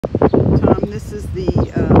this is the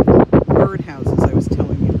birdhouses I was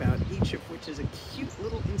telling you about, each of which is a cute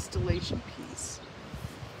little installation piece.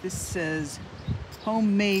 This says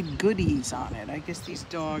homemade goodies on it. I guess these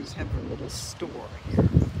dogs have a little store here.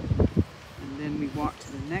 And then we walk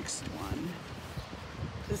to the next one.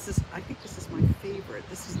 I think this is my favorite.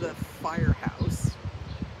 This is the firehouse.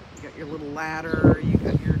 You got your little ladder, you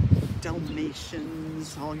got your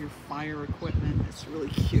Dalmatians, all your fire equipment. It's really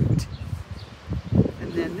cute.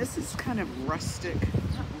 And then this is kind of rustic,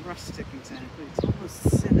 not rustic exactly, it's almost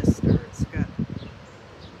sinister.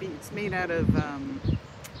 It's made out of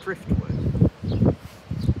driftwood.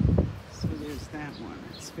 So there's that one.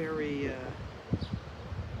 It's very,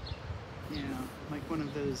 like one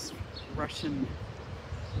of those Russian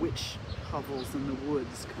witch hovels in the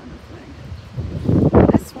woods kind of thing.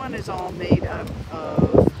 This one is all made up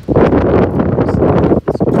of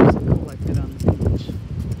this horse collected on the beach.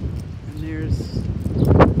 And there's,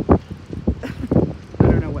 I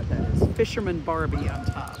don't know what that is, Fisherman Barbie on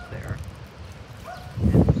top there.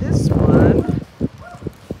 And this one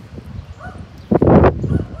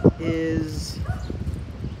is,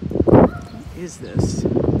 what is this?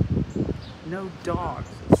 No dogs,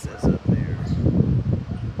 it says up there.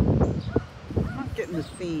 I'm not getting the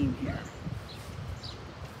theme here.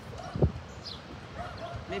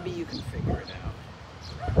 Maybe you can figure it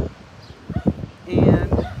out.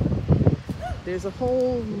 And there's a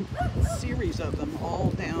whole series of them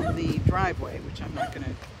all down the driveway, which I'm not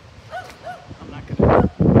gonna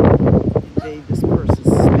invade this person's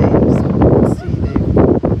space. But you can see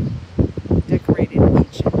they've decorated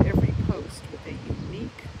each and every post with a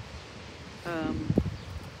unique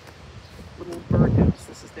little birdhouse.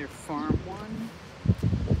 This is their farm one,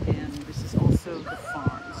 and this is also the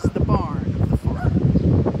farm. This is the barn.